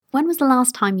When was the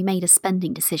last time you made a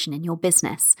spending decision in your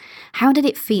business? How did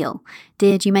it feel?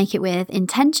 Did you make it with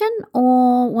intention,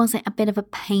 or was it a bit of a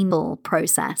painful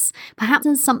process? Perhaps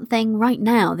there's something right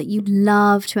now that you'd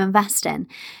love to invest in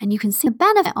and you can see the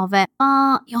benefit of it,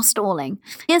 but you're stalling.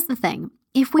 Here's the thing.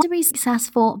 If we're to be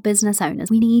successful business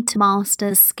owners, we need to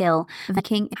master the skill of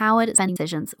making empowered spending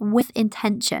decisions with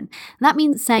intention. That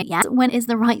means saying yes when is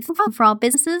the right thing for our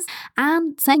businesses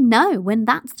and saying no when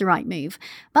that's the right move.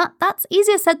 But that's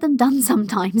easier said than done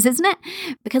sometimes, isn't it?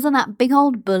 Because of that big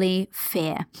old bully,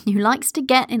 fear, who likes to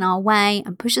get in our way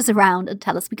and push us around and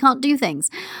tell us we can't do things.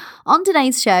 On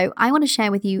today's show, I want to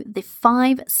share with you the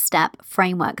 5-step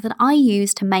framework that I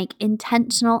use to make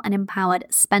intentional and empowered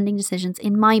spending decisions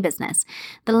in my business.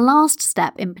 The last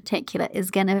step in particular is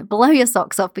going to blow your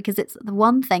socks off because it's the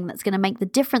one thing that's going to make the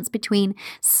difference between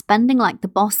spending like the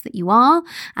boss that you are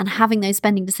and having those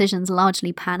spending decisions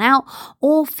largely pan out,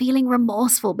 or feeling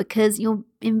remorseful because your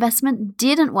investment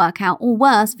didn't work out, or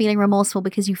worse, feeling remorseful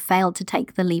because you failed to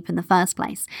take the leap in the first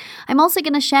place. I'm also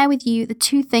going to share with you the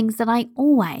 2 things that I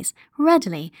always,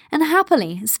 readily, and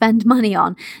happily spend money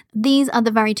on. These are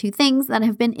the very 2 things that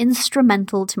have been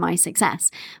instrumental to my success.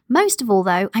 Most of all,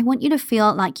 though, I want you to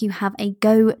feel like you have a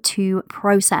go-to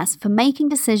process for making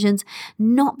decisions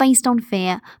not based on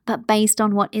fear, but based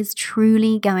on what is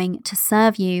truly going to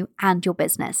serve you and your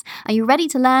business. Are you ready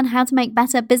to learn how to make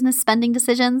better business spending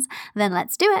decisions? Then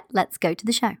let's do it. Let's go to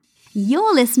the show.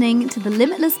 You're listening to the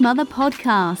Limitless Mother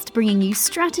podcast, bringing you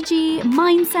strategy,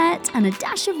 mindset, and a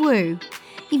dash of woo.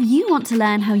 If you want to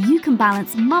learn how you can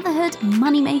balance motherhood and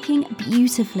money-making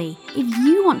beautifully, if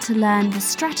you want to learn the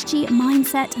strategy,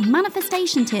 mindset, and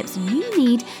manifestation tips you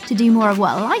need to do more of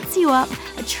what lights you up,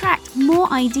 attract more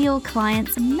ideal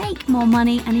clients, make more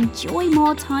money, and enjoy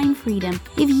more time freedom,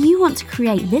 if you want to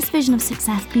create this vision of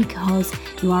success because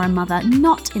you are a mother,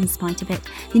 not in spite of it,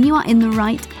 then you are in the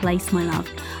right place, my love.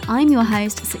 I'm your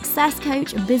host, success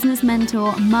coach, business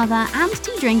mentor, mother, and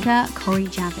tea drinker, Cori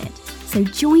Javid. So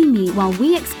join me while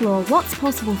we explore what's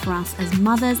possible for us as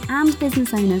mothers and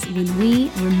business owners when we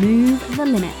remove the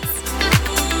limits.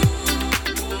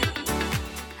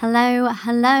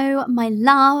 Hello, my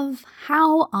love.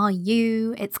 How are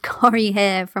you? It's Cori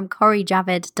here from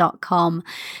CoriJavid.com.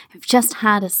 I've just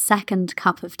had a second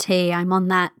cup of tea. I'm on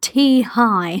that tea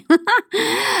high.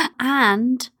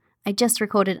 And I just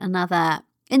recorded another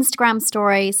Instagram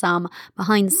story, some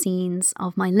behind the scenes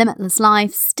of my limitless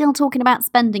life, still talking about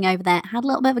spending over there. Had a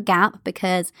little bit of a gap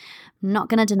because I'm not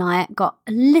going to deny it, got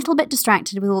a little bit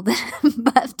distracted with all the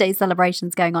birthday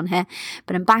celebrations going on here,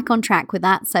 but I'm back on track with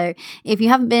that. So if you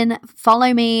haven't been,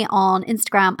 follow me on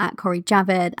Instagram at Cori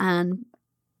Javid and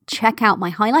check out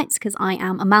my highlights because I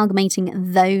am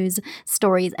amalgamating those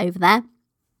stories over there.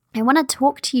 I want to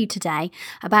talk to you today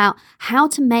about how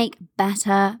to make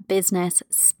better business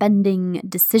spending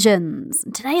decisions.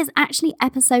 Today is actually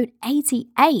episode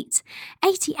 88.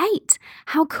 88!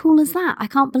 How cool is that? I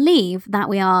can't believe that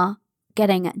we are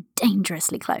getting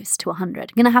dangerously close to 100.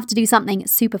 I'm going to have to do something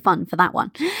super fun for that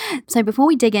one. So before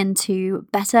we dig into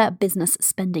better business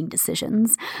spending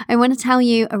decisions, I want to tell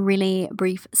you a really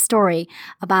brief story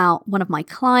about one of my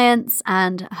clients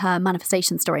and her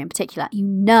manifestation story in particular. You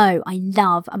know I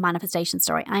love a manifestation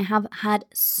story. I have had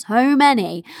so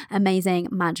many amazing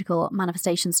magical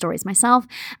manifestation stories myself.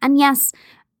 And yes,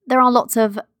 there are lots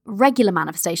of regular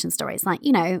manifestation stories, like,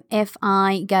 you know, if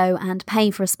I go and pay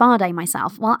for a spa day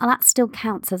myself, well, that still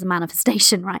counts as a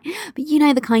manifestation, right? But you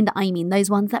know the kind that I mean,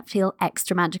 those ones that feel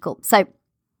extra magical. So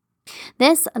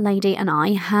this lady and I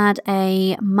had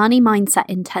a money mindset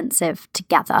intensive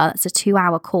together. It's a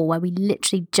 2-hour call where we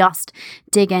literally just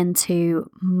dig into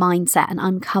mindset and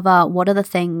uncover what are the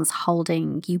things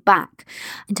holding you back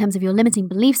in terms of your limiting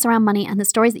beliefs around money and the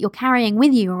stories that you're carrying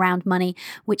with you around money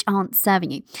which aren't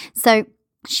serving you. So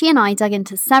she and I dug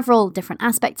into several different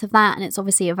aspects of that, and it's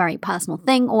obviously a very personal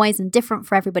thing, always, and different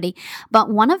for everybody.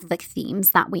 But one of the themes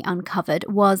that we uncovered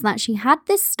was that she had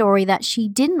this story that she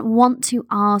didn't want to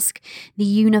ask the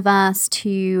universe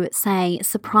to, say,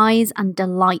 surprise and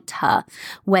delight her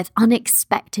with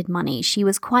unexpected money. She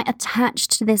was quite attached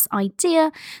to this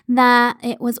idea that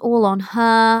it was all on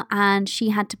her and she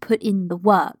had to put in the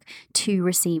work to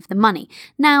receive the money.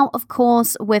 Now, of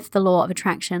course, with the law of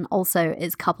attraction also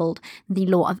is coupled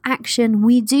the law of action.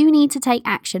 We do need to take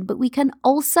action, but we can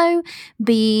also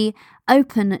be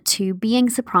open to being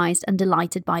surprised and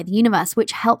delighted by the universe,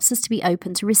 which helps us to be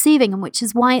open to receiving, and which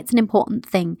is why it's an important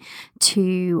thing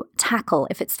to tackle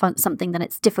if it's something that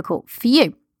it's difficult for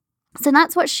you. So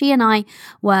that's what she and I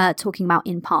were talking about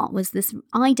in part, was this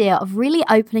idea of really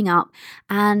opening up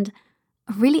and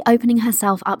really opening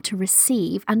herself up to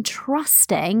receive and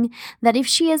trusting that if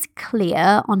she is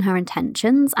clear on her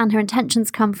intentions, and her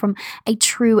intentions come from a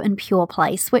true and pure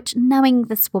place, which, knowing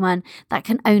this woman, that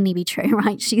can only be true,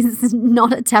 right? She's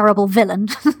not a terrible villain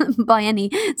by any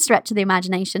stretch of the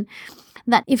imagination.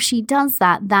 That if she does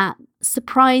that, that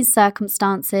surprise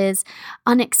circumstances,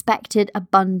 unexpected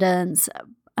abundance,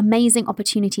 amazing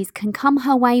opportunities can come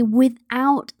her way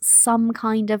without some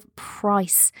kind of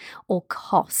price or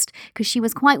cost, because she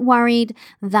was quite worried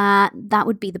that that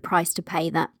would be the price to pay,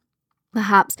 that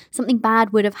perhaps something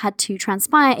bad would have had to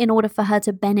transpire in order for her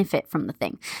to benefit from the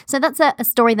thing. So that's a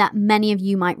story that many of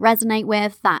you might resonate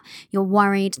with, that you're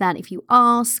worried that if you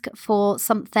ask for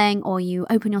something or you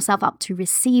open yourself up to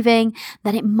receiving,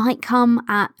 that it might come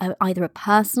at either a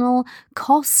personal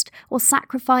cost or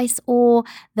sacrifice, or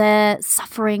the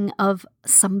suffering of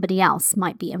somebody else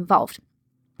might be involved.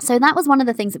 So that was one of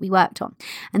the things that we worked on.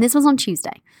 And this was on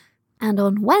Tuesday. And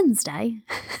on Wednesday,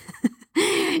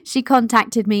 she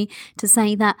contacted me to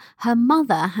say that her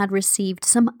mother had received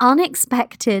some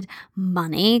unexpected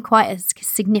money, quite a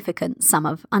significant sum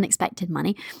of unexpected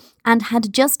money, and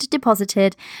had just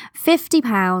deposited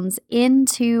 £50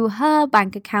 into her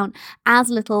bank account as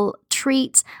a little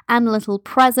treat and a little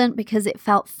present, because it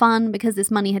felt fun, because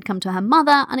this money had come to her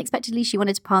mother unexpectedly. She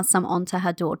wanted to pass some on to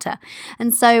her daughter.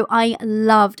 And so I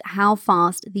loved how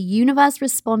fast the universe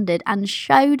responded and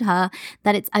showed her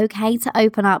that it's okay to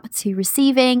open up to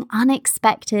receiving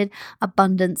unexpected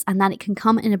abundance, and that it can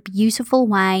come in a beautiful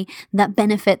way that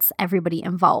benefits everybody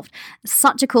involved.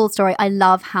 Such a cool story. I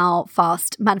love how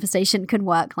fast manifestation can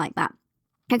work like that.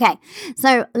 Okay,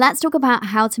 so let's talk about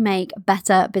how to make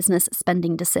better business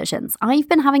spending decisions. I've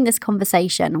been having this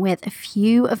conversation with a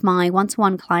few of my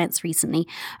one-to-one clients recently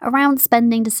around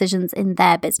spending decisions in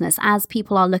their business, as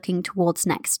people are looking towards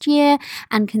next year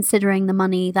and considering the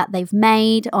money that they've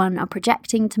made or are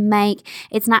projecting to make.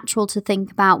 It's natural to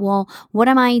think about, well, what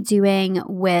am I doing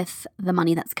with the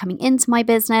money that's coming into my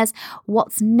business?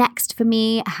 What's next for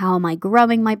me? How am I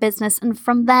growing my business? And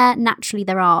from there, naturally,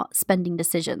 there are spending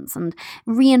decisions and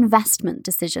reinvestment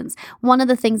decisions. One of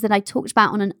the things that I talked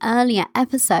about on an earlier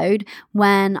episode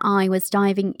when I was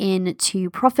diving into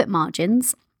profit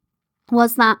margins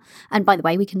was that, and by the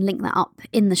way, we can link that up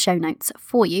in the show notes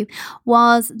for you,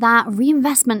 was that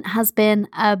reinvestment has been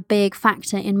a big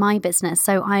factor in my business.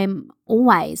 So I'm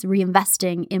always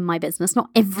reinvesting in my business,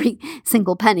 not every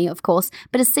single penny, of course,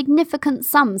 but a significant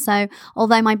sum. So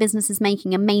although my business is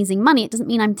making amazing money, it doesn't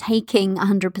mean I'm taking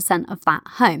 100% of that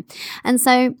home. And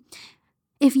so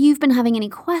if you've been having any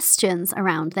questions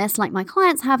around this, like my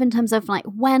clients have, in terms of like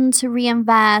when to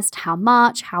reinvest, how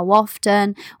much, how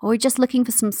often, or you're just looking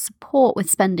for some support with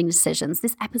spending decisions,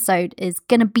 this episode is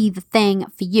going to be the thing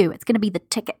for you. It's going to be the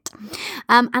ticket.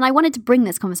 And I wanted to bring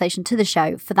this conversation to the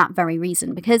show for that very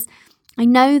reason, because I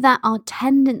know that our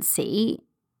tendency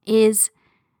is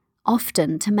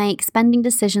often to make spending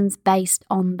decisions based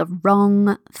on the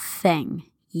wrong thing.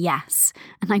 Yes.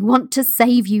 And I want to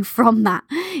save you from that.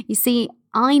 You see,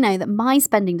 I know that my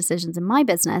spending decisions in my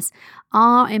business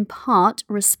are in part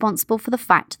responsible for the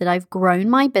fact that I've grown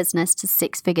my business to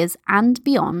 6 figures and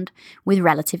beyond with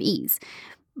relative ease.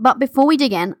 But before we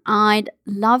dig in, I'd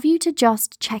love you to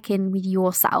just check in with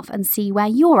yourself and see where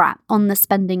you're at on the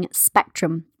spending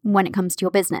spectrum when it comes to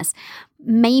your business.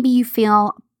 Maybe you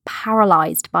feel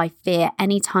paralyzed by fear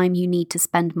anytime you need to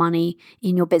spend money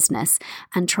in your business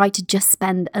and try to just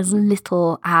spend as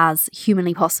little as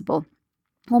humanly possible.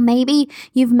 Or maybe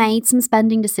you've made some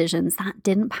spending decisions that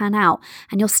didn't pan out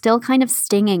and you're still kind of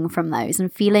stinging from those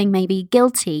and feeling maybe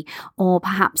guilty or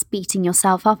perhaps beating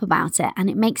yourself up about it.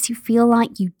 And it makes you feel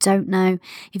like you don't know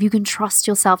if you can trust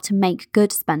yourself to make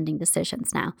good spending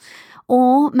decisions now.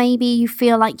 Or maybe you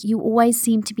feel like you always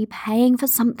seem to be paying for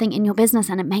something in your business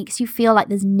and it makes you feel like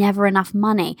there's never enough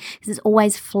money because it's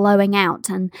always flowing out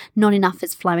and not enough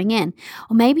is flowing in.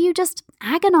 Or maybe you just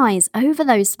agonize over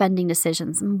those spending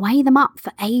decisions and weigh them up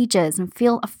for ages and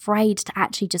feel afraid to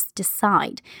actually just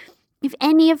decide. If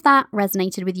any of that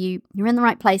resonated with you, you're in the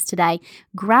right place today.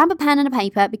 Grab a pen and a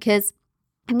paper, because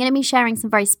I'm going to be sharing some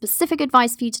very specific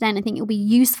advice for you today, and I think it'll be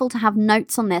useful to have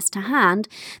notes on this to hand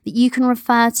that you can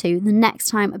refer to the next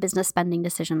time a business spending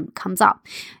decision comes up.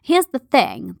 Here's the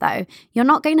thing, though. You're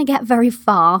not going to get very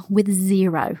far with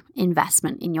zero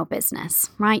investment in your business,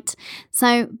 right?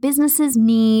 So businesses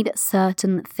need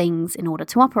certain things in order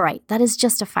to operate. That is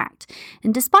just a fact.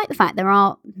 And despite the fact there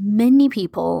are many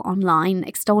people online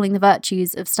extolling the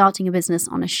virtues of starting a business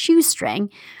on a shoestring,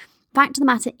 Fact of the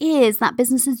matter is that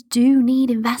businesses do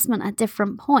need investment at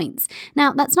different points.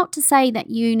 Now, that's not to say that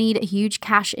you need a huge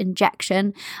cash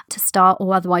injection to start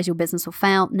or otherwise your business will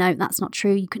fail. No, that's not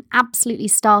true. You can absolutely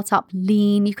start up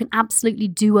lean. You can absolutely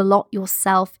do a lot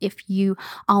yourself if you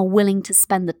are willing to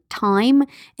spend the time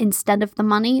instead of the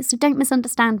money. So don't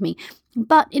misunderstand me.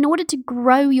 But in order to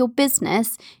grow your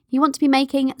business, you want to be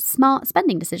making smart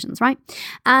spending decisions, right?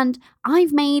 And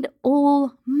I've made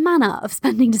all manner of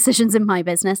spending decisions in my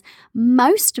business.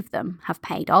 Most of them have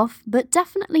paid off, but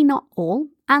definitely not all.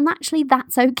 And actually,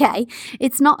 that's okay.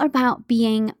 It's not about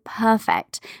being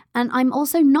perfect. And I'm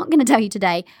also not going to tell you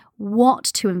today what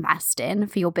to invest in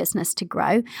for your business to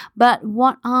grow. But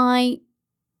what I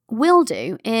will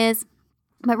do is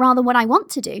what I want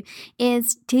to do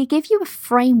is to give you a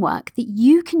framework that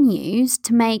you can use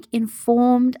to make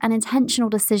informed and intentional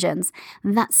decisions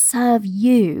that serve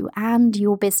you and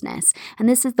your business. And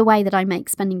this is the way that I make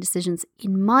spending decisions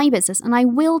in my business. And I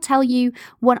will tell you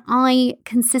what I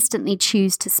consistently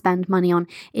choose to spend money on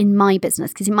in my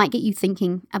business, because it might get you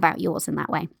thinking about yours in that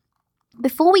way.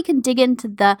 Before we can dig into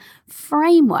the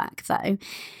framework, though,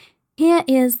 here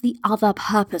is the other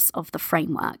purpose of the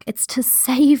framework. It's to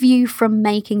save you from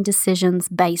making decisions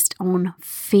based on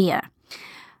fear.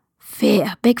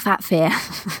 Fear, big fat fear.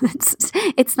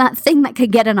 It's that thing that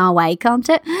could get in our way, can't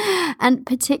it? And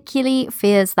particularly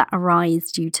fears that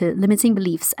arise due to limiting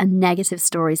beliefs and negative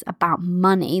stories about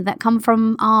money that come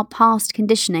from our past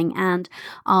conditioning and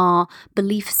our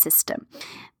belief system.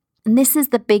 And this is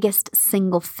the biggest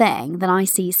single thing that I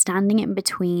see standing in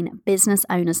between business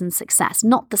owners and success.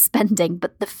 Not the spending,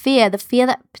 but the fear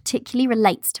that particularly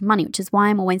relates to money, which is why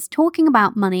I'm always talking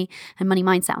about money and money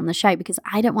mindset on the show, because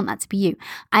I don't want that to be you.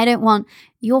 I don't want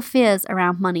your fears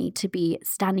around money to be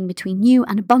standing between you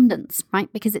and abundance,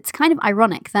 right? Because it's kind of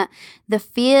ironic that the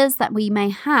fears that we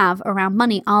may have around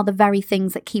money are the very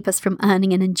things that keep us from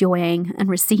earning and enjoying and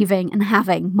receiving and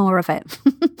having more of it.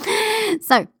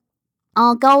 So,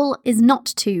 our goal is not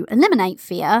to eliminate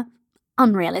fear,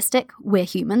 unrealistic, we're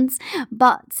humans,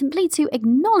 but simply to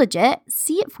acknowledge it,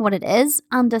 see it for what it is,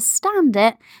 understand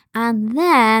it, and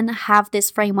then have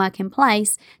this framework in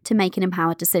place to make an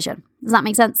empowered decision. Does that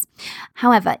make sense?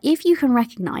 However, if you can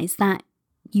recognize that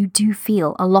you do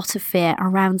feel a lot of fear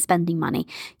around spending money,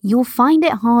 you'll find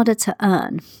it harder to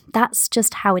earn. That's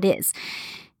just how it is.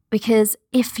 Because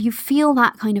if you feel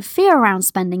that kind of fear around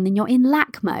spending, then you're in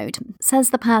lack mode, says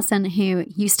the person who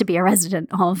used to be a resident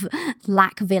of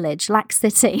Lack Village, Lack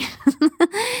City.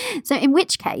 So in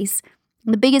which case,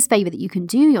 the biggest favor that you can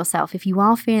do yourself if you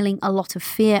are feeling a lot of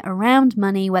fear around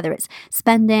money, whether it's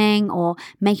spending or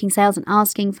making sales and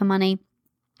asking for money,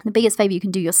 the biggest favor you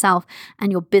can do yourself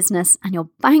and your business and your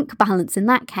bank balance in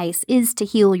that case is to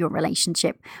heal your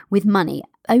relationship with money.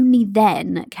 Only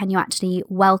then can you actually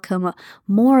welcome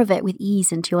more of it with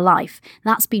ease into your life.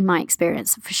 That's been my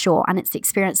experience for sure. And it's the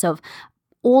experience of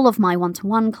all of my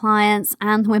one-to-one clients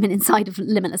and women inside of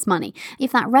Limitless Money.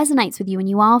 If that resonates with you and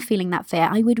you are feeling that fear,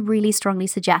 I would really strongly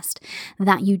suggest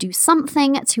that you do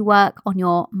something to work on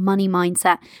your money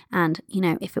mindset. And,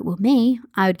 if it were me,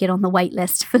 I would get on the wait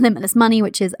list for Limitless Money,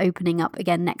 which is opening up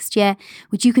again next year,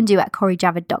 which you can do at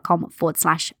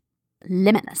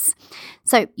CoriJavid.com/limitless.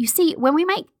 So you see, when we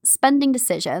make spending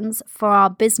decisions for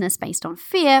our business based on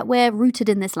fear, we're rooted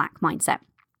in this lack mindset.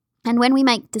 And when we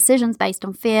make decisions based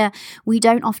on fear, we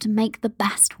don't often make the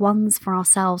best ones for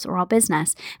ourselves or our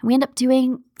business. And we end up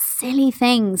doing silly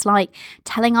things like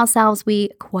telling ourselves we,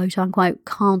 quote unquote,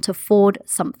 can't afford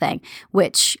something,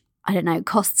 which,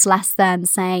 costs less than,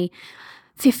 say,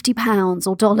 £50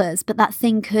 or dollars, but that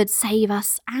thing could save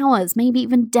us hours, maybe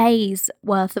even days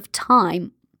worth of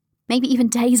time. Maybe even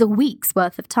days or weeks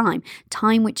worth of time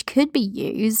which could be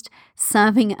used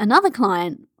serving another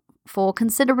client for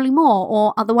considerably more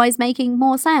or otherwise making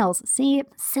more sales. See,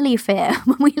 silly fear.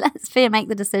 When we let fear make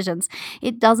the decisions,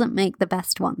 it doesn't make the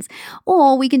best ones.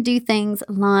 Or we can do things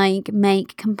like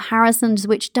make comparisons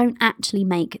which don't actually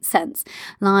make sense.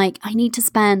 Like, I need to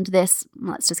spend this,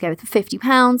 let's just go with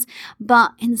 £50,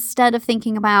 but instead of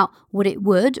thinking about what it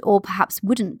would or perhaps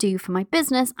wouldn't do for my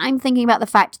business, I'm thinking about the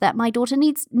fact that my daughter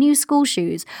needs new school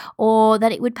shoes, or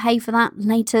that it would pay for that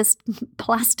latest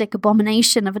plastic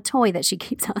abomination of a toy that she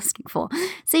keeps asking for.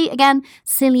 See, again,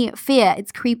 silly fear.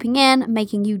 It's creeping in,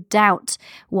 making you doubt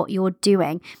what you're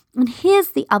doing. And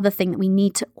here's the other thing that we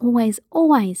need to always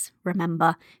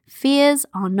remember. Fears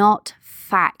are not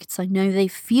facts. I know they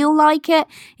feel like it.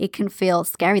 It can feel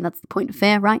scary. That's the point of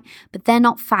fear, right? But they're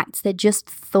not facts. They're just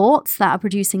thoughts that are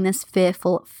producing this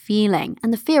fearful feeling.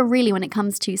 And the fear really, when it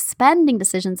comes to spending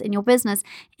decisions in your business,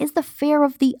 is the fear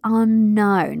of the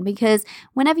unknown. Because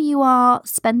whenever you are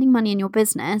spending money in your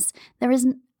business, there is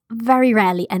very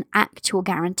rarely an actual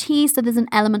guarantee. So there's an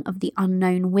element of the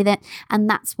unknown with it. And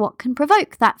that's what can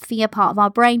provoke that fear part of our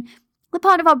brain, the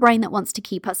part of our brain that wants to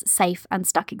keep us safe and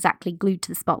stuck exactly glued to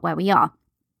the spot where we are.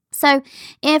 So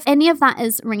if any of that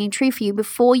is ringing true for you,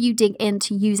 before you dig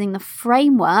into using the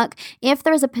framework, if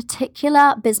there is a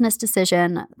particular business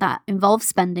decision that involves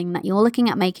spending that you're looking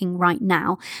at making right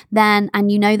now, then,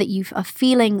 and you know that you are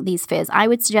feeling these fears, I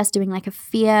would suggest doing like a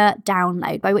fear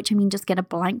download, by which I mean just get a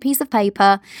blank piece of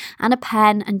paper and a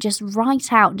pen and just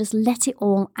write out, just let it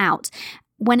all out.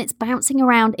 When it's bouncing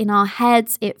around in our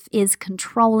heads, it is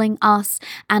controlling us,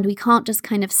 and we can't just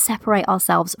kind of separate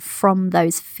ourselves from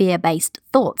those fear-based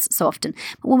thoughts so often.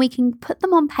 But when we can put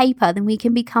them on paper, then we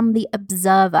can become the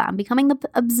observer, and becoming the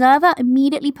observer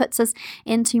immediately puts us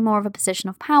into more of a position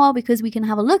of power, because we can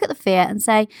have a look at the fear and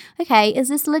say, okay, is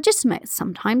this legitimate?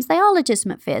 Sometimes they are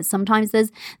legitimate fears. Sometimes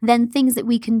there's then things that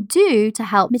we can do to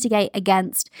help mitigate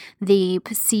against the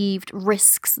perceived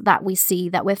risks that we see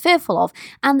that we're fearful of.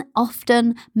 And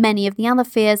often many of the other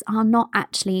fears are not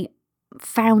actually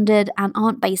founded and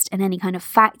aren't based in any kind of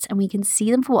fact, and we can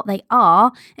see them for what they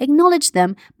are, acknowledge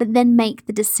them, but then make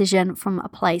the decision from a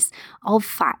place of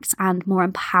fact and more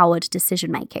empowered decision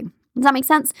making. Does that make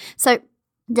sense? So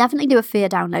definitely do a fear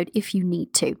download if you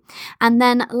need to. And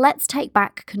then let's take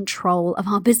back control of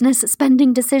our business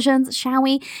spending decisions, shall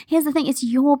we? Here's the thing, it's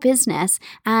your business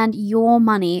and your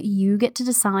money. You get to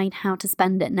decide how to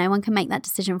spend it. No one can make that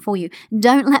decision for you.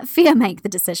 Don't let fear make the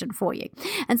decision for you.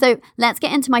 And so let's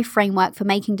get into my framework for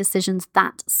making decisions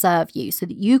that serve you, so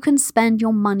that you can spend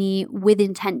your money with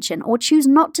intention, or choose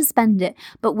not to spend it,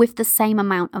 but with the same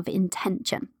amount of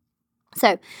intention.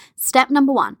 So step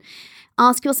number 1,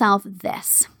 ask yourself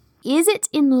this: is it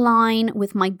in line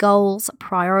with my goals,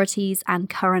 priorities, and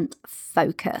current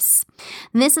focus?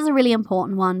 This is a really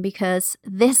important one, because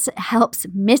this helps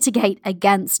mitigate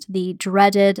against the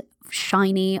dreaded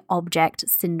shiny object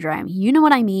syndrome. You know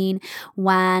what I mean?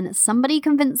 When somebody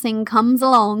convincing comes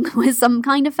along with some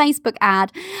kind of Facebook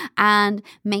ad and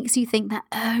makes you think that,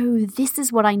 oh, this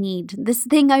is what I need. This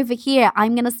thing over here,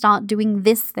 I'm going to start doing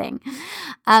this thing.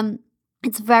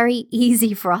 It's very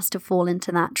easy for us to fall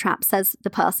into that trap, says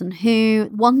the person who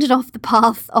wandered off the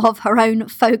path of her own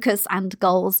focus and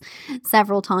goals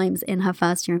several times in her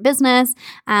first year in business,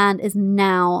 and is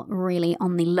now really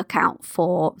on the lookout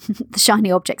for the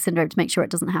shiny object syndrome to make sure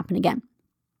it doesn't happen again.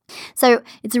 So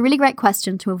it's a really great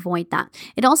question to avoid that.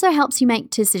 It also helps you make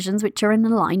decisions which are in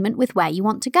alignment with where you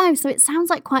want to go. So it sounds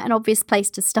like quite an obvious place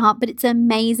to start, but it's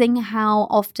amazing how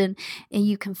often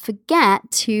you can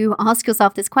forget to ask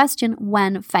yourself this question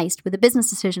when faced with a business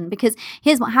decision. Because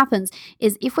here's what happens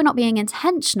is, if we're not being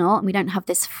intentional and we don't have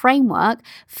this framework,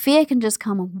 fear can just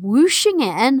come whooshing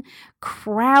in,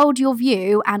 crowd your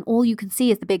view, and all you can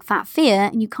see is the big fat fear,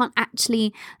 and you can't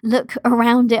actually look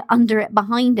around it, under it,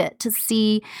 behind it to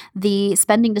see the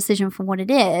spending decision for what it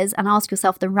is and ask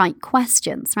yourself the right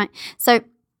questions, right? So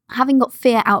having got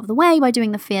fear out of the way by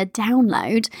doing the fear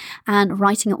download and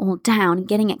writing it all down and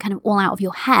getting it kind of all out of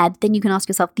your head, then you can ask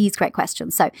yourself these great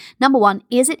questions. So number 1,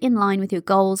 is it in line with your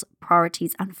goals,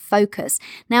 priorities, and focus?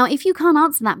 Now, if you can't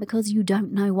answer that because you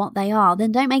don't know what they are,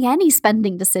 then don't make any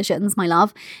spending decisions, my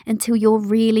love, until you're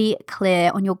really clear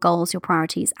on your goals, your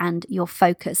priorities, and your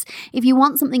focus. If you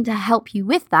want something to help you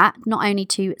with that, not only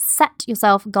to set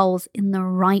yourself goals in the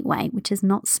right way, which is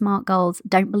not SMART goals,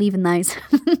 don't believe in those,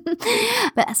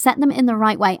 but set them in the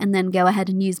right way, and then go ahead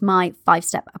and use my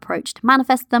 5-step approach to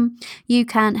manifest them. You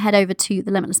can head over to the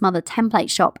Limitless Mother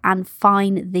template shop and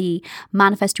find the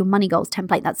Manifest Your Money Goals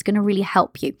template. That's going to really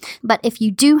help you. But if you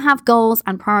do have goals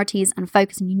and priorities and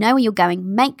focus, and you know where you're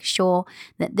going, make sure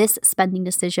that this spending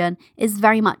decision is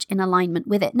very much in alignment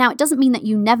with it. Now, it doesn't mean that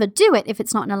you never do it if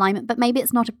it's not in alignment, but maybe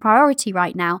it's not a priority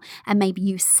right now, and maybe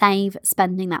you save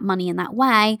spending that money in that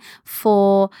way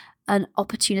for an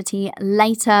opportunity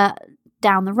later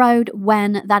down the road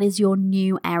when that is your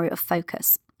new area of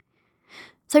focus.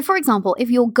 So for example,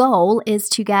 if your goal is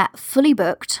to get fully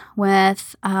booked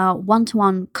with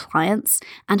one-to-one clients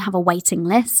and have a waiting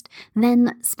list,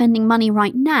 then spending money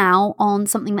right now on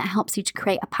something that helps you to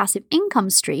create a passive income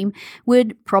stream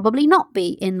would probably not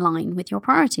be in line with your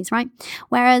priorities, right?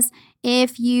 Whereas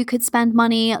if you could spend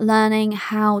money learning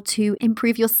how to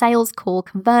improve your sales call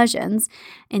conversions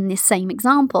in this same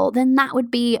example, then that would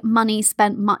be money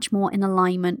spent much more in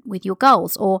alignment with your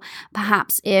goals. Or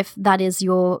perhaps if that is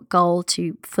your goal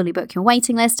to fully book your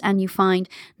waiting list, and you find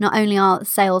not only are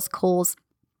sales calls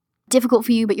difficult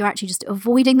for you, but you're actually just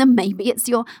avoiding them. Maybe it's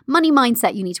your money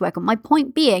mindset you need to work on. My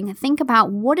point being, think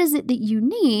about what is it that you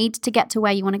need to get to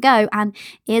where you want to go, and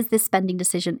is this spending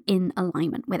decision in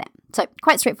alignment with it? So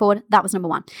quite straightforward. That was number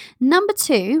one. Number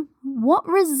two, what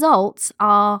results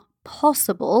are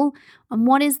possible and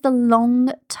what is the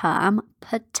long-term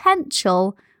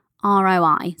potential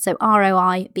ROI? So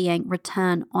ROI being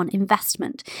return on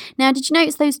investment. Now, did you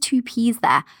notice those two P's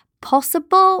there?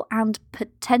 Possible and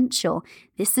potential.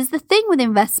 This is the thing with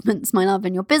investments, my love,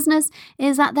 in your business,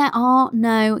 is that there are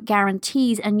no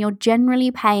guarantees and you're generally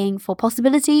paying for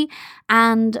possibility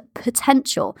and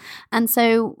potential. And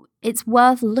so it's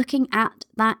worth looking at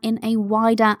that in a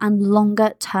wider and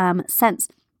longer term sense.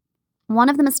 One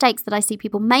of the mistakes that I see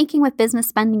people making with business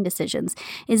spending decisions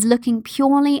is looking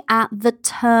purely at the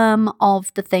term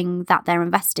of the thing that they're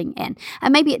investing in.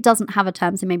 And maybe it doesn't have a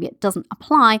term, so maybe it doesn't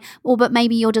apply, but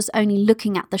maybe you're just only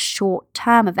looking at the short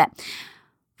term of it.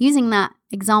 Using that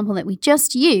example that we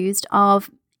just used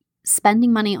of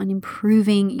spending money on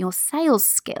improving your sales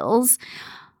skills,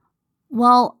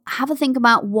 well, have a think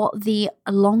about what the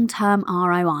long-term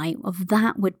ROI of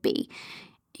that would be.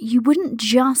 You wouldn't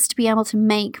just be able to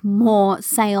make more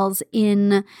sales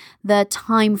in the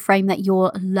time frame that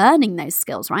you're learning those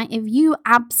skills, right? If you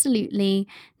absolutely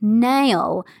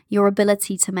nail your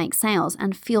ability to make sales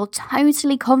and feel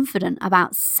totally confident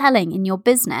about selling in your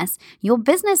business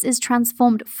is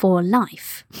transformed for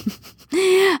life.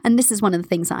 And this is one of the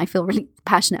things that I feel really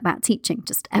passionate about teaching,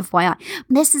 just FYI.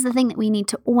 This is the thing that we need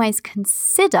to always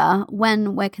consider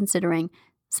when we're considering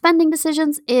spending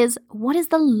decisions, is what is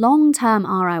the long-term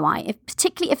ROI?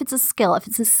 Particularly if it's a skill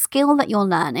that you're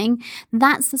learning,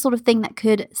 that's the sort of thing that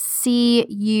could see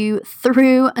you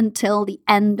through until the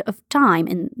end of time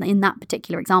in that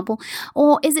particular example.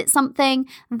 Or is it something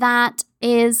that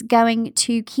is going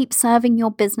to keep serving your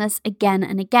business again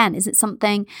and again?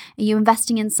 Are you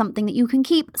investing in something that you can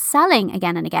keep selling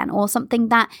again and again, or something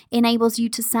that enables you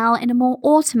to sell in a more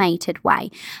automated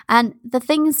way? And the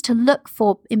things to look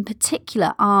for in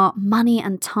particular are money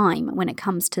and time when it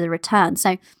comes to the return.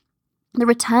 So the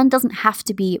return doesn't have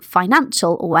to be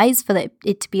financial always for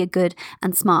it to be a good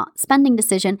and smart spending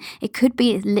decision. It could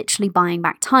be literally buying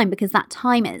back time, because that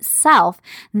time itself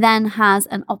then has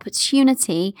an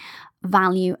opportunity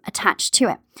value attached to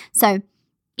it. So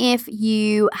if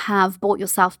you have bought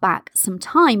yourself back some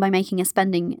time by making a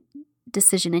spending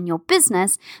decision in your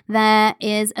business, there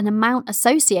is an amount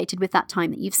associated with that time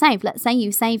that you've saved. Let's say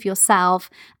you save yourself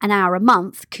an hour a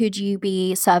month. Could you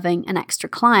be serving an extra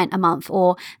client a month,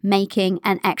 or making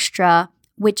an extra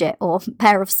widget or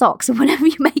pair of socks, or whatever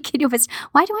you make in your business?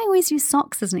 Why do I always use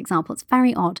socks as an example? It's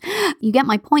very odd. You get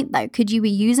my point though. Could you be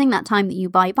using that time that you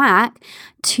buy back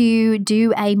to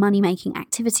do a money-making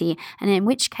activity? And in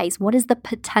which case, what is the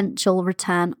potential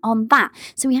return on that?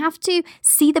 So we have to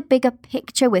see the bigger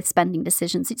picture with spending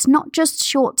decisions. It's not just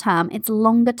short term, it's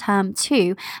longer term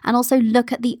too. And also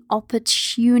look at the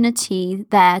opportunity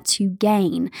there to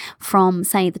gain from,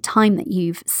 say, the time that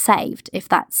you've saved, if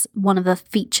that's one of the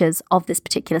features of this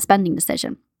particular spending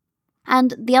decision.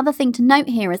 And the other thing to note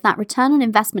here is that return on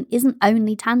investment isn't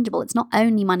only tangible. It's not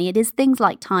only money. It is things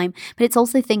like time, but it's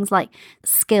also things like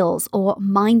skills or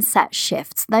mindset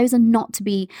shifts. Those are not to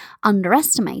be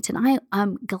underestimated. I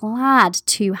am glad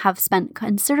to have spent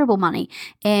considerable money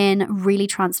in really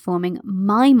transforming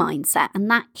my mindset,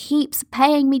 and that keeps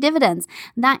paying me dividends.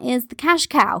 That is the cash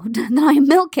cow that I am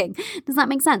milking. Does that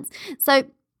make sense? So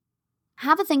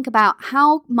have a think about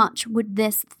how much would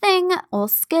this thing or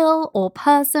skill or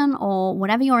person or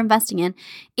whatever you're investing in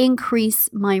increase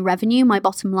my revenue, my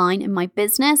bottom line in my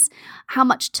business? How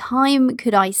much time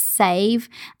could I save?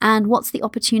 And what's the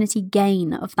opportunity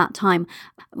gain of that time?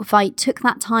 If I took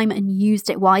that time and used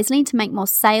it wisely to make more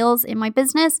sales in my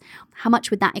business, how much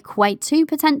would that equate to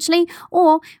potentially?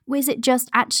 Or is it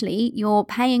just actually you're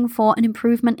paying for an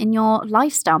improvement in your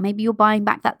lifestyle? Maybe you're buying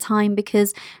back that time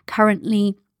because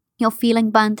currently you're feeling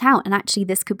burnt out, and actually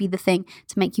this could be the thing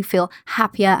to make you feel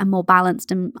happier and more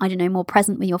balanced and, more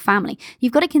present with your family.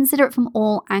 You've got to consider it from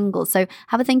all angles. So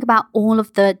have a think about all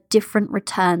of the different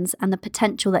returns and the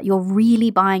potential that you're really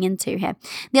buying into here.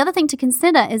 The other thing to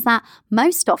consider is that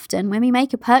most often when we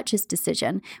make a purchase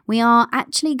decision, we are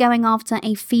actually going after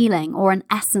a feeling or an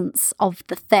essence of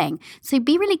the thing. So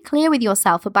be really clear with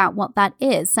yourself about what that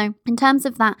is. So in terms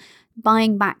of that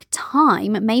buying back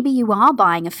time, maybe you are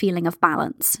buying a feeling of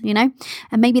balance, and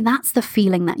maybe that's the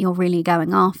feeling that you're really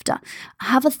going after.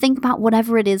 Have a think about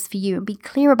whatever it is for you and be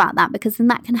clear about that, because then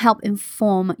that can help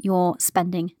inform your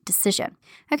spending decision.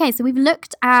 Okay, so we've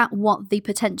looked at what the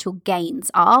potential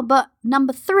gains are, but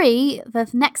number 3, the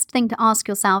next thing to ask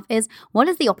yourself is, what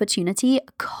is the opportunity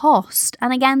cost?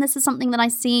 And again, this is something that I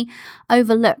see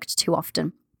overlooked too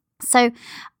often. So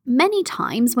many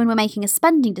times when we're making a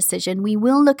spending decision, we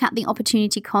will look at the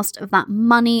opportunity cost of that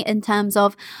money in terms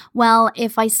of, well,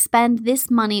 if I spend this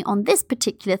money on this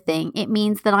particular thing, it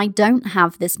means that I don't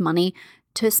have this money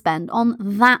to spend on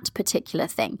that particular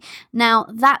thing. Now,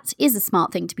 that is a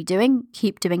smart thing to be doing.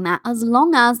 Keep doing that as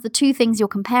long as the two things you're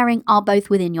comparing are both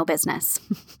within your business.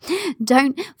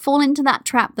 Don't fall into that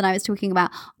trap that I was talking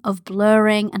about of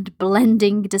blurring and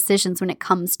blending decisions when it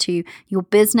comes to your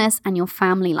business and your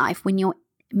family life. When you're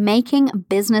making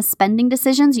business spending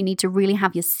decisions, you need to really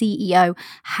have your CEO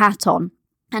hat on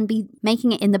and be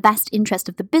making it in the best interest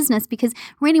of the business, because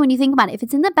really when you think about it, if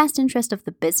it's in the best interest of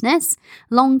the business,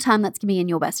 long term that's going to be in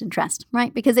your best interest,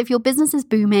 right? Because if your business is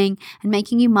booming and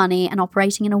making you money and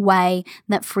operating in a way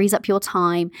that frees up your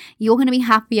time, you're going to be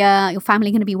happier, your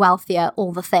family going to be wealthier,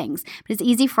 all the things. But it's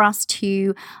easy for us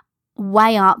to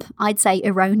weigh up, I'd say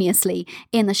erroneously,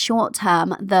 in the short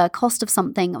term, the cost of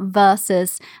something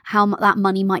versus how that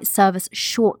money might serve us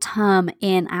short term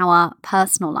in our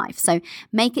personal life. So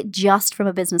make it just from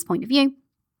a business point of view,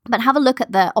 but have a look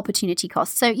at the opportunity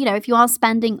cost. So, if you are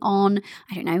spending on,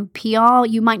 PR,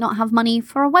 you might not have money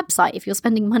for a website. If you're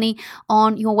spending money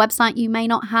on your website, you may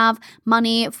not have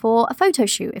money for a photo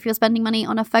shoot. If you're spending money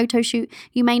on a photo shoot,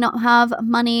 you may not have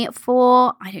money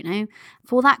for,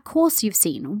 for that course you've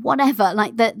seen, whatever.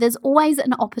 There's always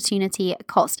an opportunity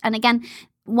cost. And again,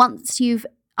 once you've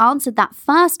answered that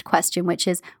first question, which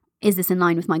is this in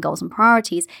line with my goals and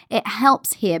priorities? It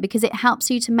helps here because it helps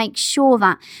you to make sure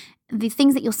that the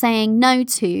things that you're saying no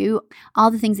to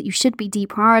are the things that you should be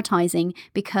deprioritizing,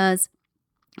 because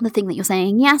the thing that you're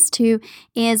saying yes to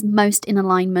is most in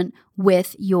alignment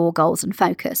with your goals and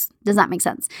focus. Does that make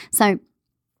sense? So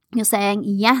you're saying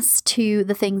yes to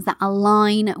the things that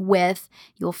align with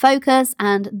your focus,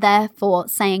 and therefore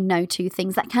saying no to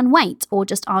things that can wait or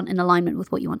just aren't in alignment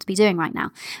with what you want to be doing right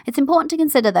now. It's important to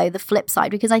consider, though, the flip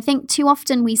side, because I think too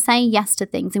often we say yes to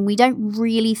things and we don't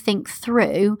really think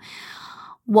through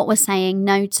what we're saying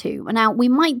no to. Now, we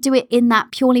might do it in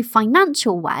that purely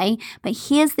financial way, but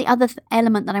here's the other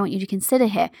element that I want you to consider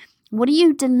here. What are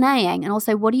you delaying? And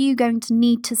also, what are you going to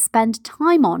need to spend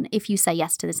time on if you say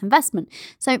yes to this investment?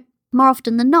 So more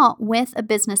often than not, with a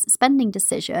business spending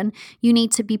decision, you need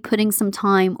to be putting some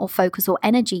time or focus or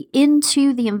energy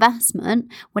into the investment,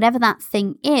 whatever that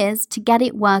thing is, to get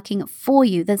it working for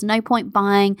you. There's no point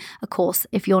buying a course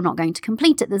if you're not going to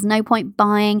complete it. There's no point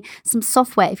buying some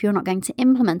software if you're not going to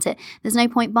implement it. There's no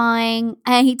point buying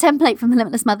a template from the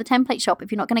Limitless Mother template shop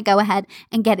if you're not going to go ahead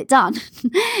and get it done.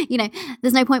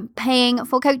 There's no point paying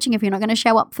for coaching if you're not going to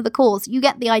show up for the course. You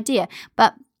get the idea.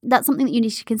 But that's something that you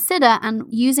need to consider, and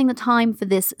using the time for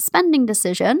this spending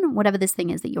decision, whatever this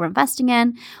thing is that you're investing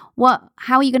in,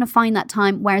 how are you going to find that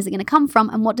time? Where is it going to come from?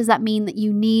 And what does that mean that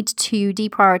you need to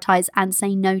deprioritize and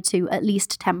say no to, at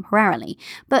least temporarily?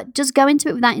 But just go into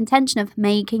it with that intention of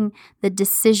making the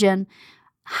decision,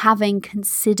 having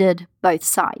considered both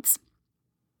sides.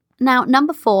 Now,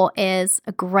 number 4 is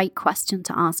a great question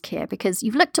to ask here, because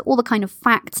you've looked at all the kind of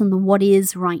facts and the what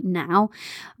is right now,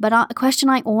 but a question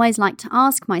I always like to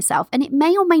ask myself, and it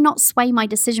may or may not sway my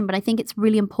decision, but I think it's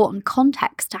really important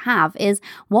context to have, is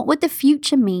what would the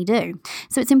future me do?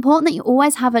 So it's important that you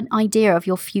always have an idea of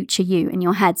your future you in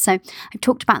your head. So I've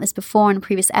talked about this before in a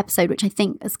previous episode, which I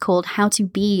think is called How to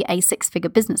Be a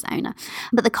Six-Figure Business Owner.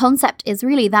 But the concept is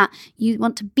really that you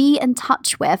want to be in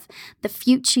touch with the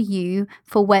future you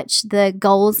for which the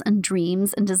goals and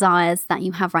dreams and desires that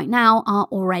you have right now are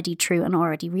already true and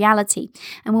already reality.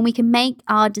 And when we can make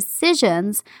our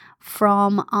decisions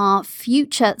from our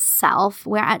future self,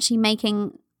 we're actually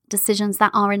making decisions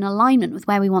that are in alignment with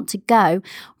where we want to go,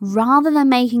 rather than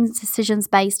making decisions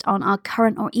based on our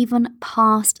current or even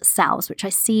past selves, which I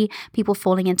see people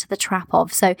falling into the trap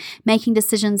of. So making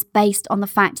decisions based on the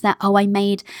fact that, I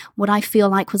made what I feel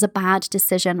like was a bad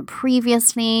decision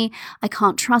previously. I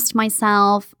can't trust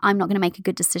myself. I'm not going to make a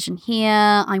good decision here.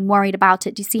 I'm worried about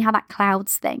it. Do you see how that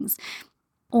clouds things?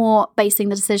 Or basing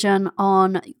the decision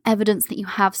on evidence that you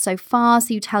have so far.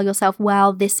 So you tell yourself,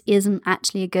 well, this isn't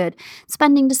actually a good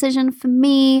spending decision for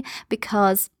me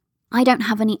because I don't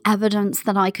have any evidence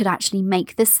that I could actually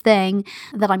make this thing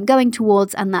that I'm going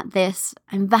towards and that this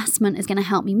investment is going to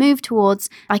help me move towards.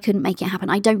 I couldn't make it happen.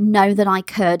 I don't know that I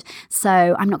could,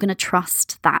 so I'm not going to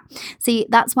trust that. See,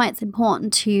 that's why it's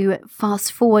important to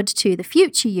fast forward to the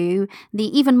future you, the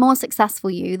even more successful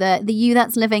you, the you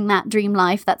that's living that dream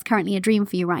life that's currently a dream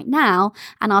for you right now,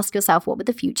 and ask yourself, what would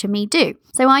the future me do?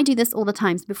 So I do this all the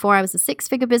time. Before I was a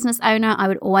 6-figure business owner, I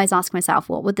would always ask myself,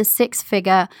 what would the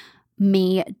 6-figure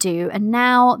me do? And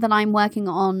now that I'm working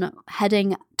on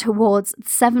heading towards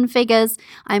 7 figures,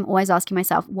 I'm always asking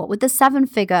myself, what would the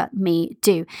 7-figure me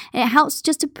do? It helps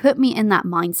just to put me in that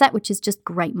mindset, which is just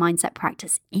great mindset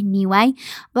practice anyway.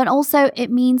 But also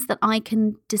it means that I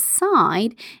can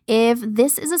decide if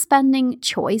this is a spending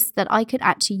choice that I could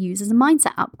actually use as a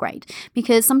mindset upgrade.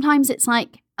 Because sometimes it's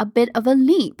like a bit of a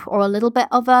leap or a little bit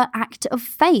of an act of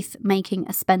faith making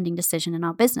a spending decision in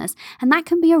our business. And that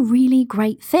can be a really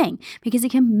great thing because it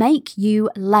can make you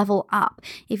level up.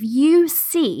 If you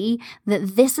see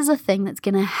that this is a thing that's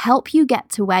going to help you get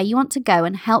to where you want to go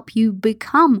and help you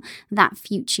become that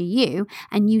future you,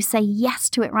 and you say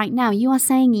yes to it right now, you are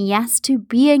saying yes to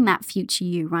being that future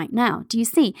you right now. Do you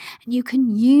see? And you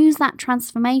can use that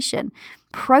transformation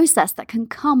process that can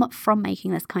come from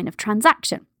making this kind of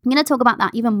transaction. I'm going to talk about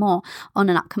that even more on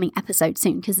an upcoming episode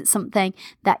soon because it's something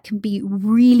that can be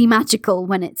really magical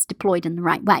when it's deployed in the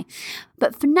right way.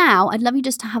 But for now, I'd love you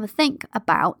just to have a think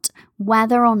about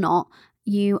whether or not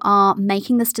you are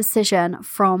making this decision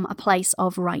from a place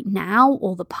of right now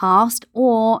or the past,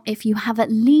 or if you have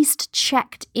at least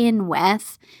checked in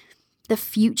with the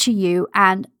future you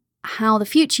and how the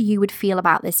future you would feel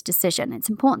about this decision. It's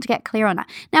important to get clear on that.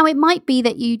 Now, it might be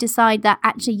that you decide that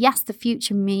actually, yes, the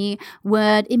future me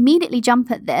would immediately jump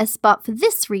at this, but for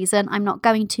this reason, I'm not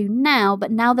going to now.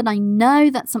 But now that I know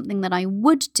that's something that I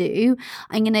would do,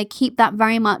 I'm going to keep that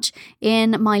very much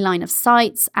in my line of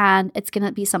sights, and it's going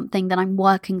to be something that I'm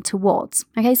working towards.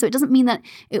 Okay, so it doesn't mean that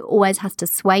it always has to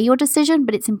sway your decision,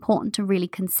 but it's important to really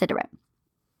consider it.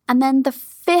 And then the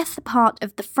 5th part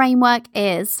of the framework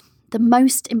is the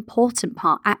most important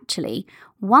part, actually.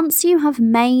 Once you have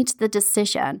made the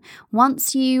decision,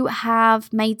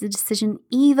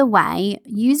 either way,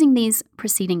 using these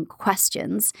preceding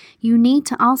questions, you need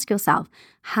to ask yourself,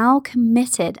 how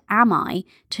committed am I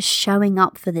to showing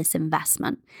up for this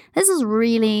investment? This is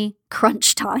really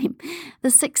crunch time. The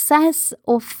success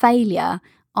or failure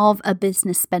of a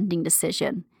business spending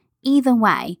decision, either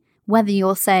way, whether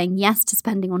you're saying yes to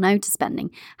spending or no to spending,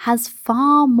 has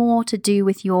far more to do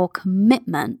with your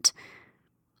commitment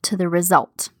to the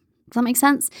result. Does that make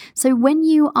sense? So when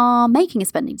you are making a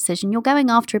spending decision, you're going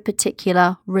after a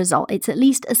particular result. It's at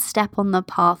least a step on the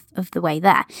path of the way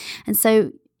there. And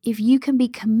so if you can be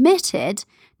committed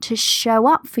to show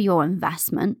up for your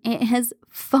investment, it is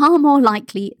far more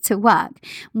likely to work.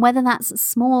 Whether that's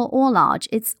small or large,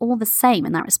 it's all the same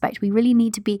in that respect. We really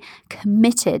need to be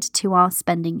committed to our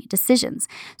spending decisions.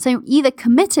 So either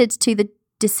committed to the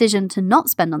decision to not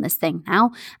spend on this thing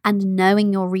now and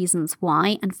knowing your reasons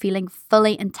why and feeling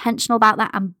fully intentional about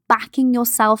that and backing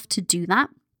yourself to do that,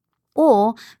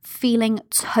 or feeling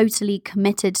totally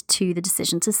committed to the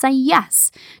decision to say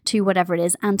yes to whatever it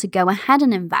is and to go ahead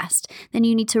and invest, then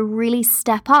you need to really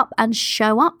step up and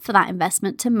show up for that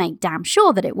investment to make damn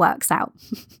sure that it works out.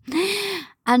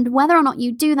 And whether or not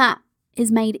you do that is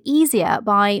made easier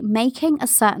by making a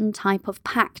certain type of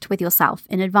pact with yourself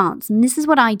in advance. And this is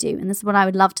what I do, and this is what I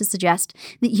would love to suggest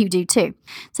that you do too.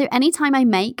 So anytime I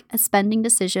make a spending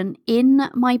decision in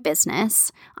my business,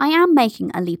 I am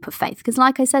making a leap of faith because,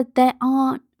 like I said, there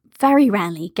are very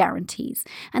rarely guarantees.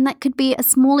 And that could be a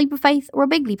small leap of faith or a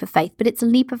big leap of faith, but it's a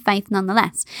leap of faith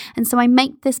nonetheless. And so I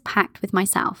make this pact with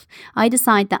myself. I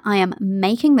decide that I am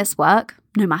making this work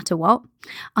no matter what.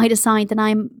 I decide that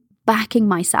I'm backing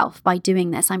myself by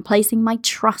doing this. I'm placing my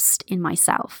trust in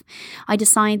myself. I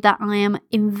decide that I am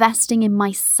investing in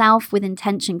myself with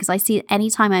intention because I see that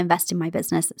anytime I invest in my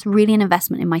business, it's really an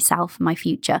investment in myself and my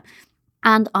future.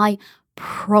 And I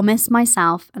promise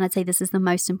myself, and I'd say this is the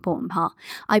most important part,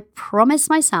 I promise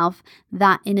myself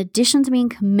that in addition to being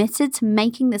committed to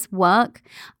making this work,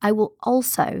 I will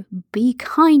also be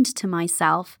kind to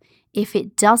myself if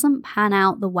it doesn't pan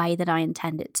out the way that I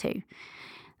intend it to.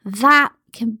 That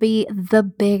can be the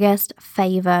biggest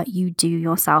favor you do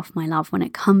yourself, my love, when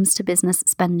it comes to business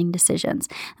spending decisions.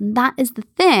 And that is the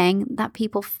thing that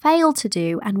people fail to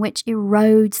do and which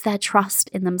erodes their trust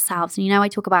in themselves. And I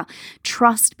talk about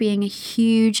trust being a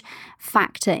huge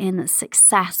factor in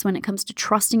success when it comes to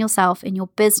trusting yourself in your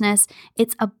business.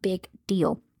 It's a big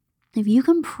deal. If you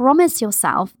can promise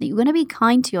yourself that you're going to be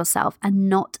kind to yourself and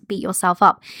not beat yourself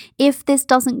up, if this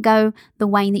doesn't go the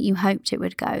way that you hoped it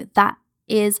would go, that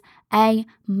is a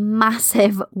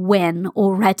massive win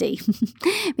already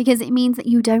because it means that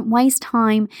you don't waste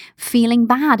time feeling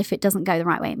bad if it doesn't go the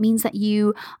right way. It means that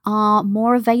you are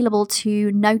more available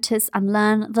to notice and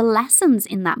learn the lessons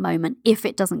in that moment if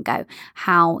it doesn't go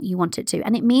how you want it to.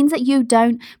 And it means that you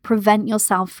don't prevent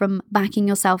yourself from backing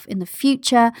yourself in the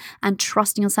future and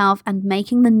trusting yourself and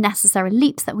making the necessary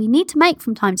leaps that we need to make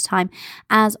from time to time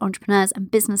as entrepreneurs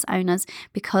and business owners,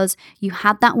 because you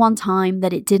had that one time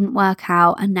that it didn't work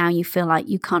out and now you feel like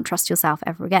you can't trust yourself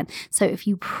ever again. So if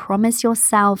you promise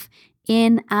yourself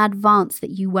in advance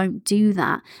that you won't do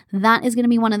that, that is going to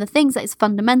be one of the things that is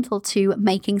fundamental to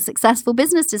making successful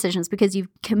business decisions, because you've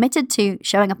committed to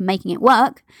showing up and making it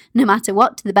work no matter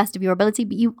what to the best of your ability,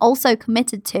 but you've also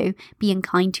committed to being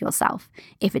kind to yourself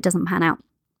if it doesn't pan out.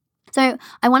 So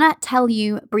I want to tell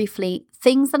you briefly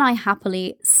things that I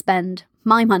happily spend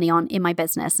my money on in my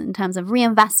business in terms of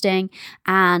reinvesting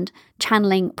and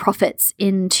channeling profits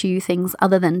into things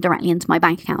other than directly into my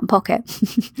bank account and pocket.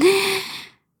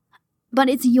 But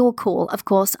it's your call, of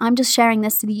course. I'm just sharing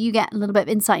this so that you get a little bit of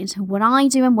insight into what I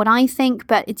do and what I think,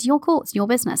 but it's your call, it's your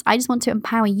business. I just want to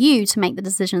empower you to make the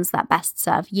decisions that best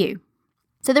serve you.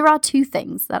 So there are two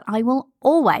things that I will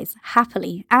always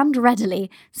happily and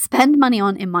readily spend money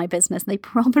on in my business. They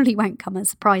probably won't come as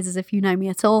surprises if you know me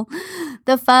at all.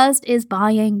 The first is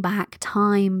buying back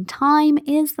time. Time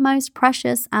is the most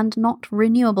precious and not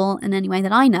renewable in any way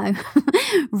that I know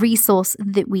resource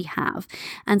that we have.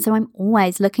 And so I'm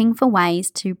always looking for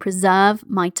ways to preserve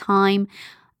my time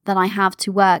that I have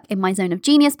to work in my zone of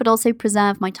genius, but also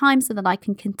preserve my time so that I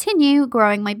can continue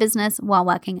growing my business while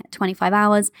working at 25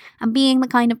 hours and being the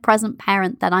kind of present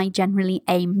parent that I generally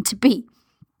aim to be.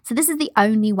 So this is the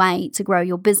only way to grow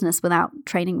your business without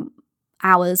trading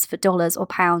hours for dollars or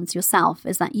pounds yourself,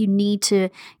 is that you need to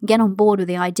get on board with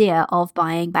the idea of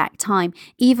buying back time,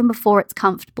 even before it's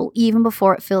comfortable, even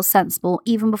before it feels sensible,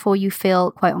 even before you feel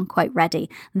quote unquote ready.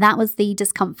 That was the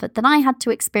discomfort that I had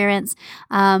to experience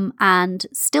and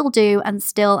still do, and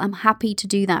still am happy to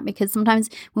do that, because sometimes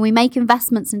when we make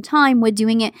investments in time, we're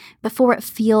doing it before it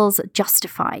feels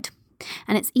justified.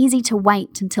 And it's easy to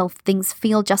wait until things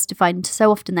feel justified, and so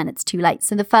often then it's too late.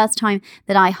 So the first time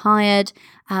that I hired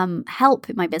help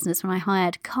in my business, when I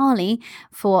hired Carly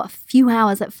for a few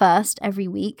hours at first every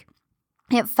week,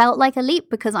 it felt like a leap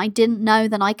because I didn't know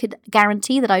that I could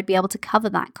guarantee that I'd be able to cover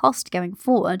that cost going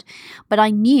forward. But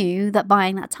I knew that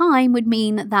buying that time would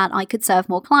mean that I could serve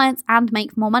more clients and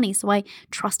make more money. So I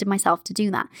trusted myself to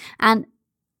do that. And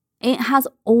it has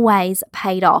always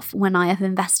paid off when I have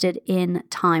invested in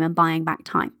time and buying back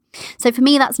time. So for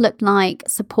me, that's looked like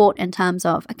support in terms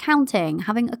of accounting,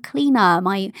 having a cleaner,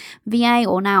 my VA,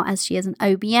 or now as she is an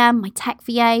OBM, my tech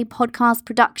VA, podcast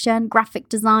production, graphic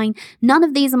design. None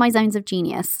of these are my zones of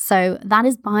genius. So that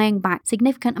is buying back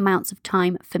significant amounts of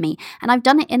time for me. And I've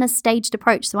done it in a staged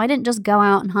approach. So I didn't just go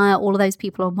out and hire all of those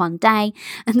people on one day.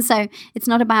 And so it's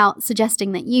not about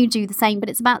suggesting that you do the same, but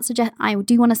it's about I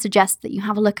do want to suggest that you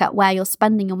have a look at where you're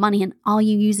spending your money, and are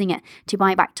you using it to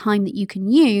buy back time that you can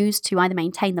use to either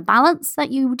maintain the balance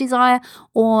that you desire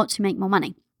or to make more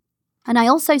money. And I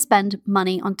also spend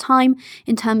money on time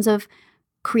in terms of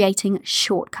creating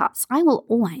shortcuts. I will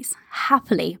always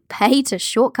happily pay to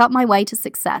shortcut my way to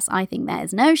success. I think there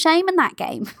is no shame in that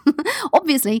game,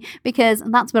 obviously, because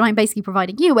that's what I'm basically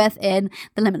providing you with in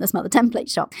the Limitless Mother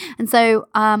template shop. And so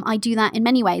I do that in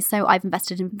many ways. So I've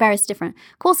invested in various different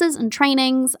courses and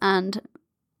trainings and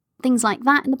things like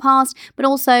that in the past, but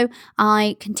also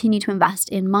I continue to invest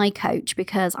in my coach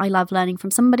because I love learning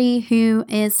from somebody who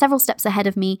is several steps ahead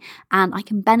of me, and I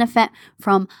can benefit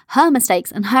from her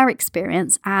mistakes and her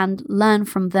experience and learn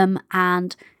from them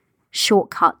and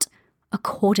shortcut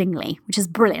accordingly, which is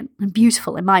brilliant and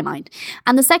beautiful in my mind.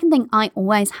 And the second thing I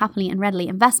always happily and readily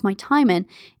invest my time in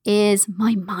is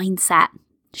my mindset.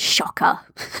 Shocker.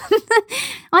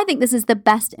 I think this is the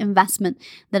best investment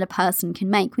that a person can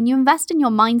make. When you invest in your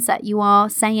mindset, you are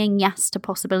saying yes to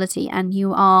possibility and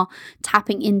you are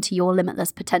tapping into your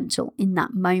limitless potential in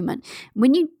that moment.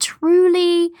 When you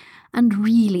truly and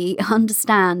really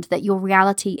understand that your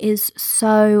reality is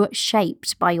so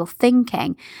shaped by your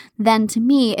thinking, then to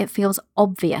me it feels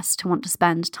obvious to want to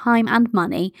spend time and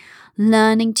money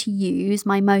learning to use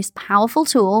my most powerful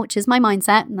tool, which is my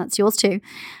mindset, and that's yours too,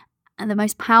 and the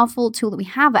most powerful tool that we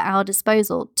have at our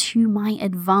disposal, to my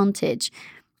advantage.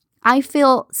 I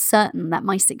feel certain that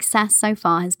my success so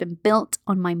far has been built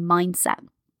on my mindset.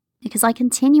 because I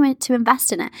continue to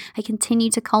invest in it. I continue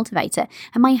to cultivate it.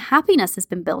 And my happiness has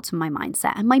been built on my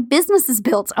mindset, and my business is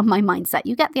built on my mindset.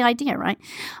 You get the idea, right?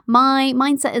 My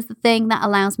mindset is the thing that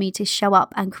allows me to show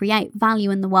up and create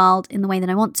value in the world in the way that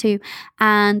I want to,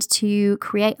 and to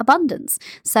create abundance.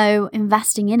 So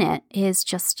investing in it is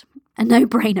just a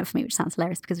no-brainer for me, which sounds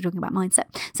hilarious because we're talking about mindset.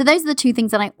 So those are the two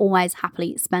things that I always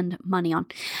happily spend money on.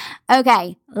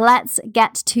 Okay, let's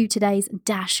get to today's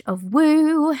dash of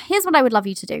woo. Here's what I would love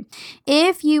you to do.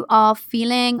 If you are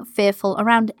feeling fearful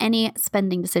around any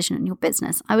spending decision in your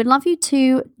business, I would love you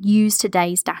to use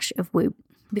today's dash of woo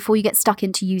before you get stuck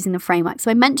into using the framework.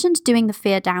 So I mentioned doing the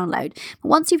fear download. But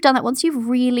once you've done that, once you've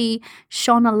really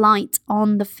shone a light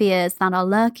on the fears that are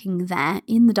lurking there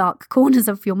in the dark corners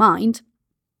of your mind,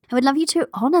 I would love you to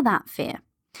honor that fear,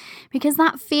 because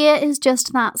that fear is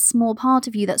just that small part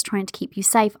of you that's trying to keep you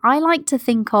safe. I like to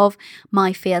think of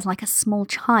my fears like a small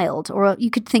child, or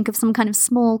you could think of some kind of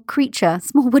small creature,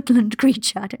 small woodland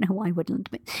creature. I don't know why woodland,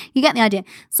 but you get the idea.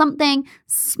 Something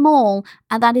small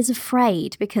and that is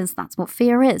afraid, because that's what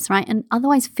fear is, right? And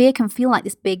otherwise fear can feel like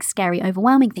this big, scary,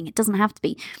 overwhelming thing. It doesn't have to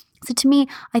be. So to me,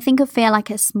 I think of fear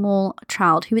like a small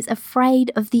child who is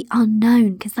afraid of the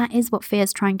unknown, because that is what fear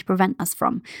is trying to prevent us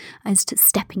from, is to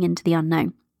stepping into the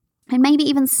unknown. And maybe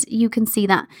even you can see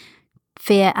that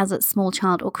fear as a small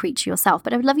child or creature yourself,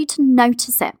 but I would love you to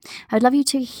notice it. I would love you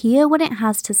to hear what it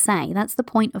has to say. That's the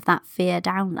point of that fear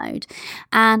download.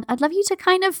 And I'd love you to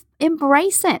kind of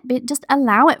embrace it, but just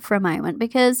allow it for a moment,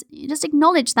 because you just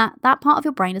acknowledge that that part of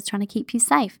your brain is trying to keep you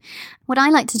safe. What I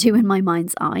like to do in my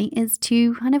mind's eye is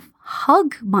to kind of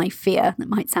hug my fear. That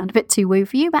might sound a bit too woo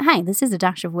for you, but hey, this is a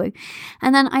dash of woo.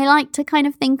 And then I like to kind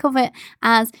of think of it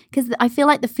as, because I feel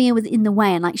like the fear was in the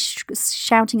way and like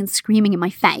shouting and screaming in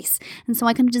my face. And so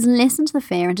I kind of just listen to the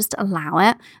fear and just allow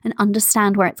it and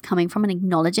understand where it's coming from and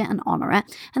acknowledge it and honor it.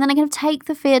 And then I kind of take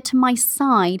the fear to my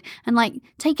side and like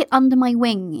take it under my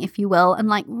wing, if you will, and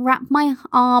like wrap my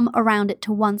arm around it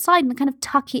to one side and kind of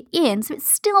tuck it in. So it's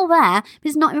still there, but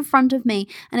it's not in front of me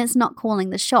and it's not calling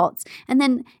the shots. And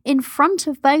then in front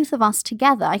of both of us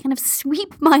together, I kind of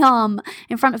sweep my arm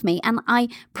in front of me and I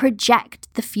project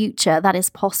the future that is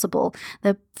possible,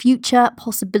 the future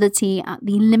possibility,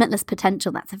 the limitless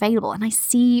potential that's available. And I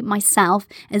see myself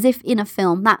as if in a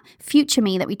film, that future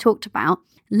me that we talked about,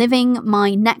 living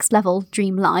my next level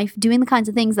dream life, doing the kinds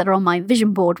of things that are on my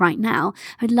vision board right now.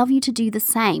 I'd love you to do the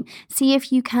same. See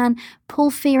if you can pull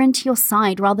fear into your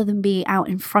side rather than be out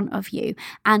in front of you,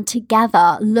 and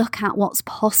together look at what's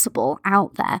possible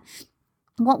out there.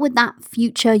 What would that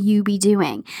future you be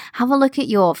doing? Have a look at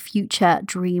your future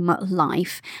dream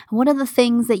life. What are the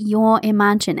things that you're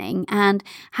imagining? And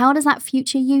how does that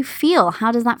future you feel?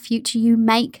 How does that future you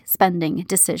make spending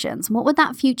decisions? What would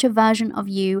that future version of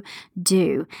you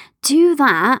do? Do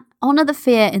that, honor the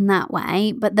fear in that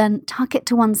way, but then tuck it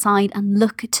to one side and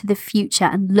look to the future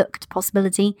and look to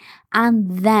possibility,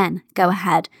 and then go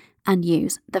ahead and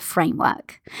use the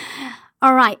framework.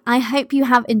 All right, I hope you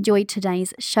have enjoyed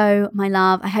today's show, my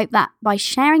love. I hope that by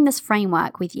sharing this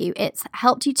framework with you, it's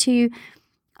helped you to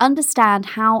understand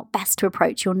how best to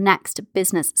approach your next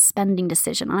business spending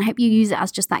decision. And I hope you use it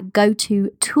as just that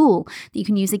go-to tool that you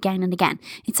can use again and again.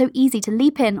 It's so easy to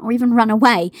leap in or even run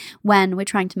away when we're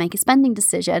trying to make a spending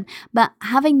decision, but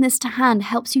having this to hand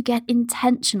helps you get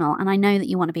intentional. And I know that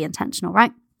you want to be intentional,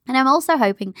 right? And I'm also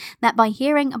hoping that by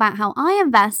hearing about how I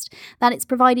invest, that it's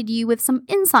provided you with some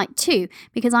insight too,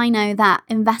 because I know that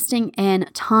investing in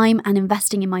time and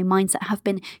investing in my mindset have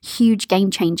been huge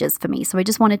game changers for me. So I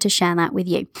just wanted to share that with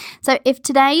you. So if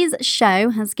today's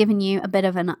show has given you a bit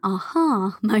of an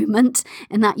aha moment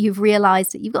in that you've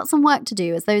realized that you've got some work to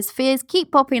do, as those fears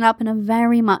keep popping up and are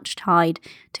very much tied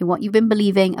to what you've been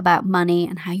believing about money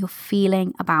and how you're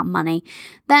feeling about money,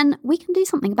 then we can do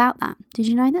something about that. Did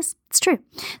you know this? It's true.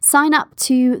 Sign up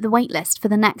to the waitlist for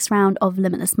the next round of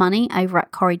Limitless Money over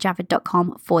at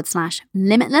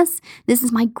CoriJavid.com/limitless. This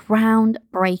is my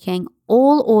groundbreaking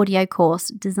all audio course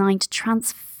designed to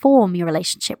transform your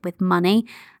relationship with money.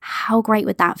 How great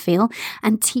would that feel?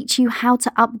 And teach you how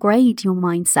to upgrade your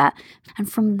mindset.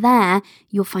 And from there,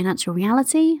 your financial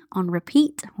reality on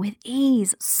repeat with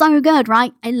ease. So good,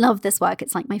 right? I love this work.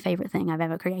 It's like my favorite thing I've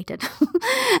ever created.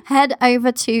 Head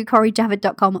over to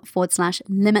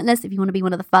CoriJavid.com/limitless if you want to be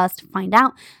one of the first to find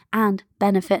out and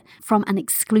benefit from an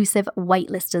exclusive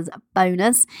waitlisters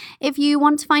bonus. If you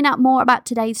want to find out more about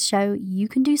today's show, you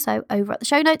can do so over at the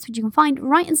show notes, which you can find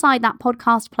right inside that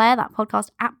podcast podcast player, that podcast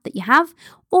app that you have,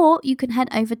 or you can head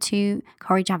over to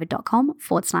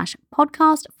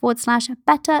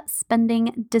CoreyJavid.com/podcast/better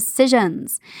spending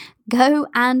decisions. Go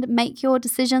and make your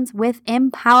decisions with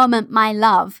empowerment, my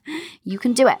love. You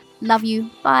can do it. Love you.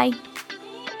 Bye.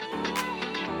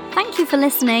 Thank you for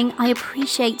listening. I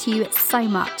appreciate you so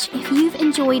much. If you've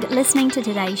enjoyed listening to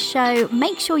today's show,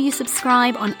 make sure you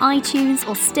subscribe on iTunes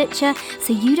or Stitcher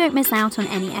so you don't miss out on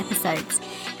any episodes.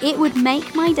 It would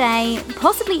make my day,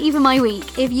 possibly even my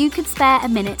week, if you could spare a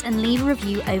minute and leave a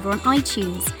review over on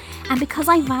iTunes. And because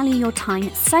I value your time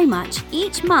so much,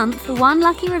 each month one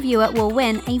lucky reviewer will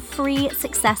win a free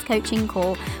success coaching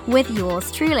call with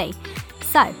yours truly.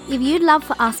 So, if you'd love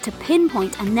for us to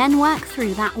pinpoint and then work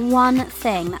through that one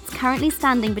thing that's currently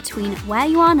standing between where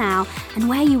you are now and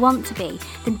where you want to be,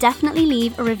 then definitely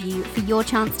leave a review for your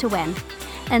chance to win.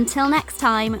 Until next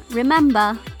time,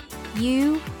 remember,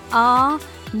 you are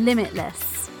limitless.